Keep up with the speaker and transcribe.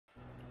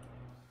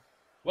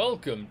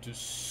Welcome to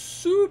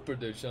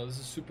Superdude channel. This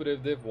is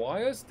Superdude Dev.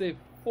 Why is there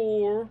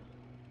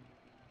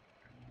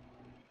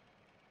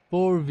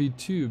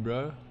 4v2,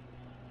 bro?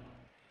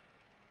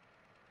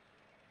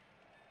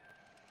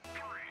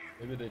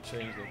 Maybe they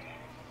changed it.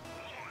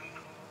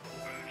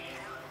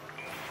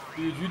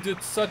 Dude, you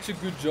did such a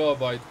good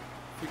job. I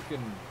freaking...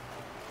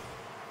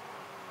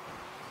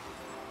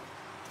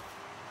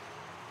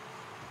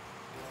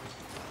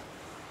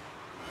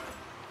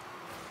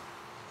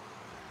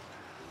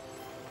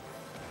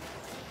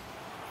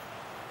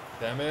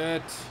 Damn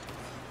it.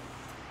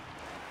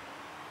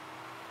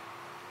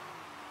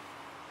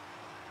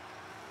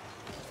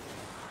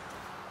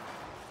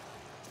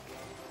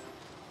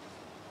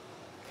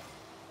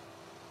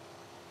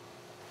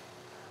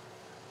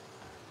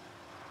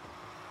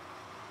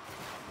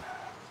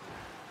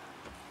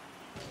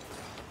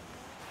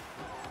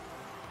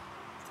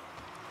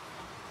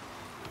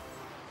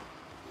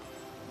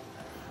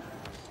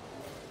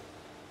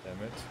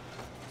 Damn it.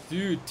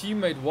 Dude,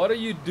 teammate, what are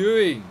you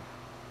doing?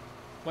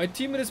 My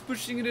teammate is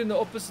pushing it in the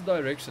opposite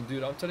direction,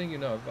 dude. I'm telling you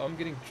now, I'm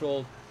getting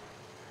trolled.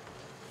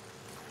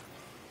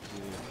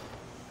 Dude.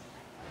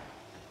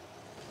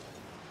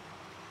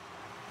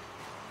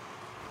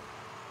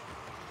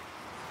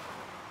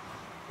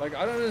 Like,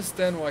 I don't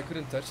understand why I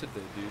couldn't touch it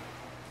there, dude.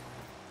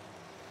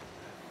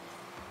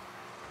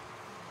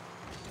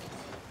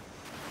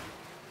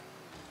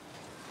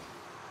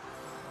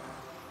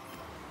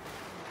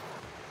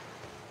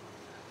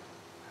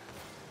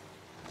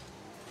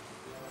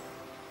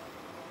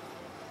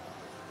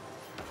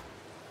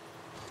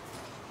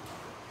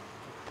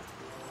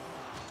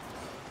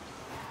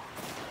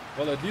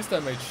 Well, at least I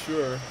made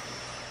sure.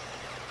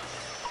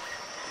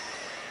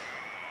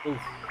 Oof,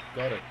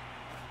 got it.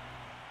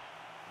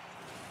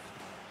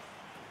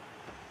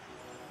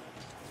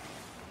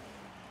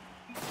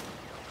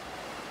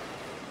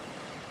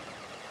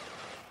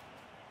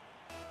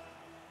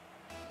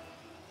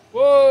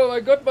 Whoa,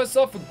 I got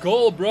myself a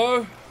goal,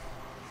 bro.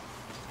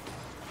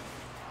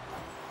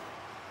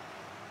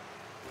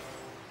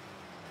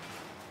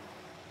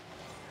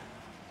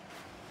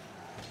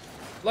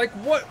 Like,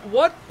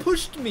 what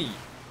pushed me?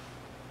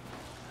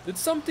 Did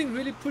something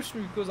really push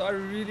me? Because I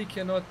really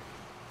cannot...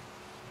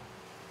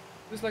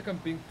 It's like I'm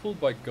being pulled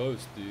by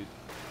ghosts, dude.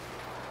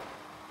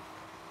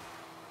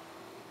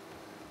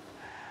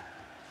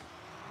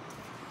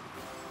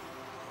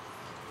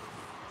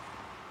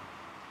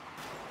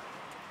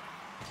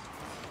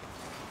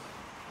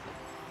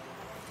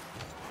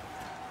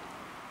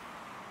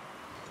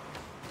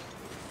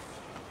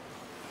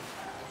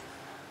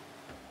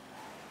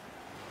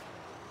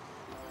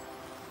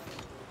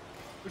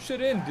 Push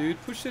it in,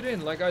 dude. Push it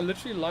in. Like, I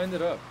literally lined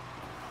it up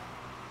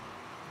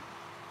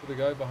for the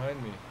guy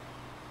behind me.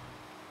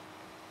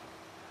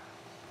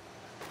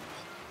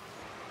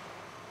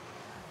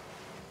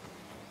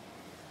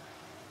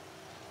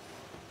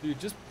 Dude,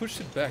 just push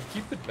it back.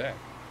 Keep it back.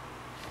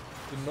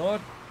 Do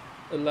not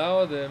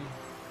allow them.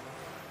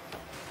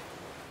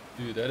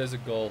 Dude, that is a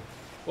goal.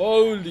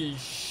 Holy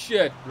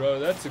shit, bro.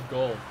 That's a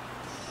goal.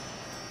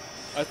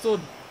 I thought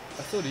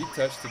he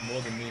touched it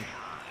more than me.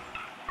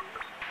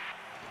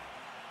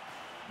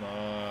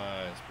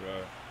 Nice,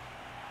 bro.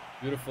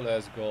 Beautiful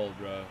as goal,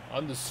 bro.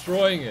 I'm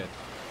destroying it.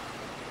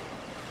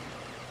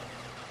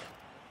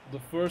 The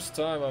first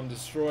time I'm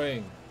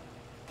destroying.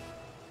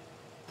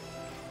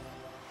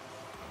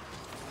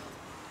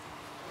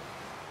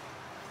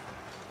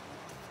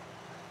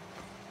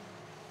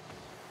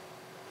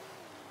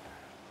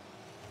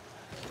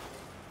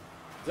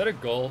 Is that a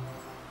goal?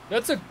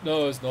 That's a...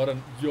 No, it's not a...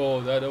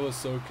 Yo, that was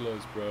so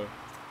close, bro.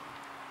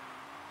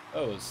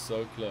 That was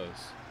so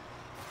close.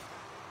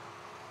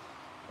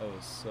 That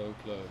was so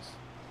close.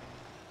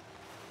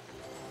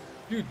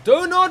 Dude,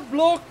 do not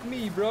block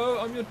me, bro.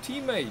 I'm your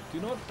teammate.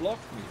 Do not block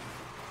me.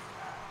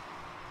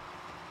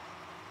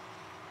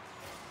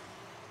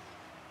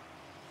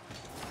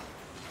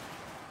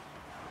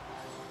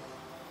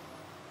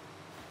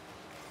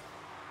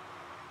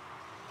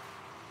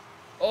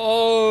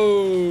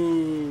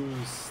 Oh,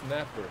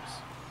 snappers.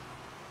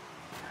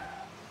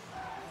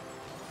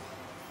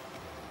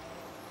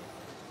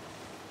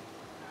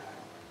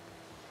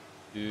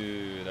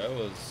 Dude, that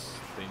was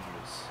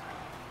dangerous.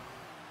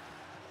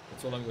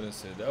 That's all I'm gonna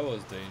say. That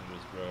was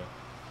dangerous, bro.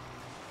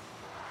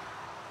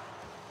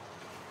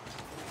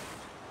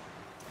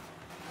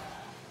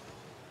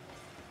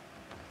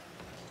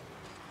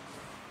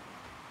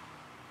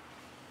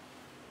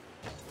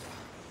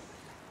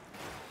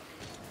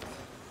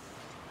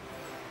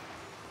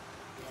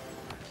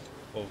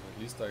 Oh, at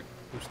least I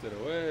pushed it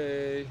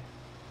away.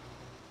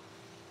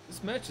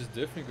 This match is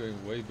definitely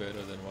going way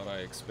better than what I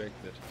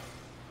expected.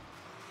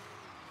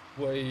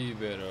 Way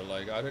better.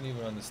 Like, I don't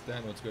even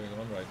understand what's going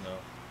on right now.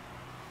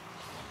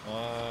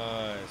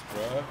 Nice,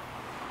 bro.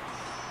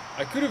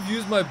 I could have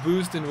used my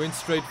boost and went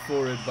straight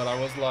for it, but I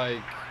was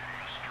like,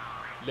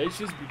 let's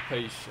just be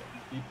patient.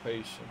 Be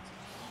patient.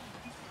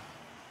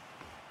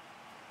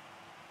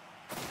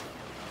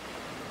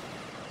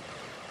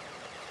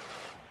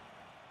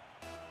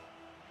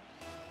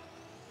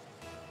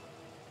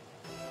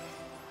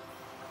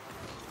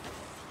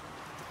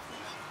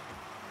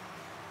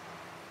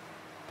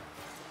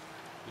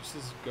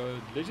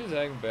 Let's just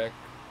hang back,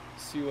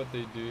 see what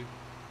they do.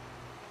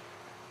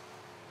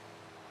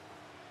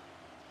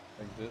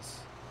 Like this.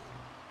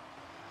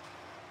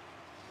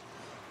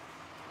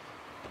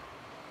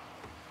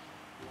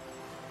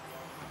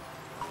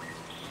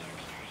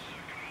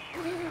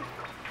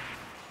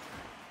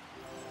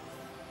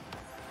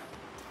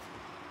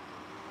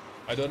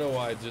 I don't know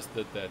why I just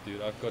did that,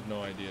 dude. I've got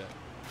no idea.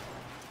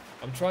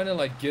 I'm trying to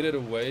like get it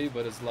away,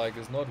 but it's like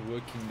it's not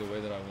working the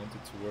way that I want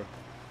it to work.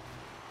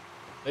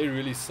 They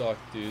really suck,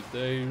 dude.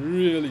 They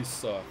really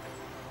suck.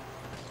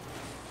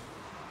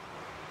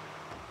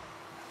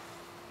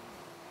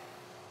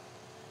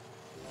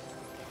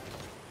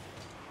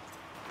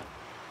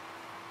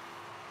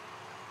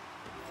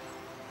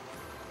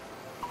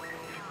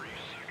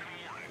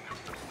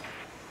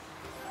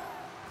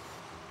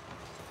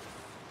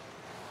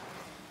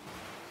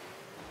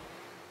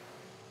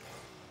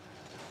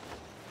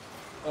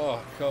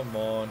 Oh, come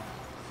on.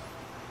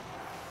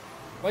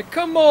 Like,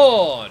 come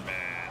on, man.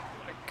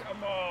 Like,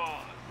 come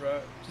on,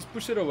 bro. Just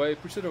push it away,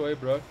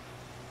 bro.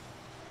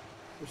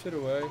 Push it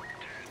away.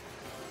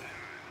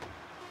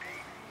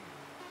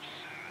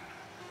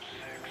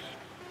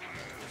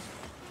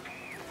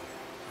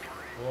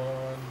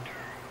 One.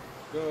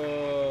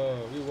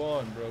 Go. We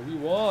won, bro. We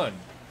won.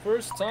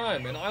 First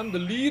time, and I'm the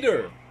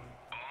leader.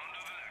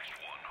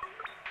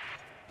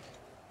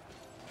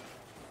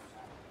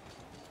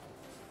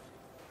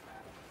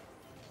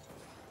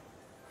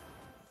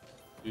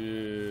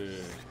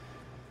 Dude.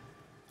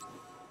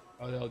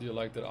 How the hell do you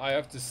like that? I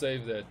have to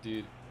save that,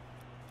 dude.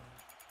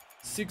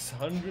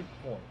 600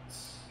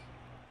 points.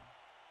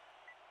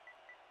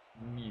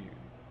 New.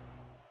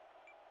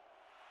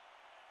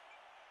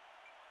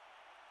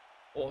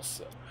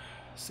 Awesome.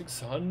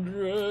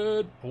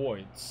 600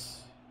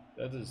 points.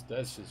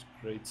 That's just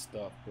great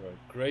stuff, bro.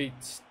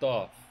 Great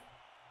stuff.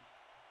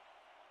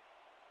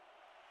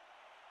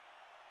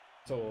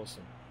 So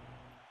awesome.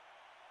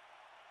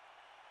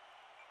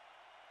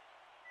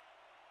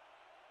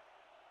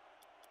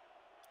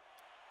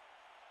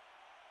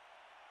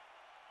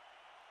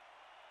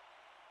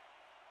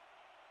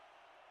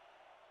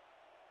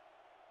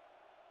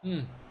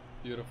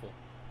 Beautiful.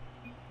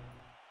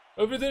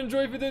 Hope you did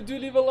enjoy. If you did, do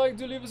leave a like,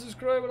 do leave a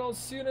subscribe, and I'll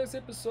see you next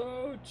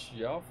episode.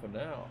 Ciao for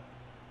now.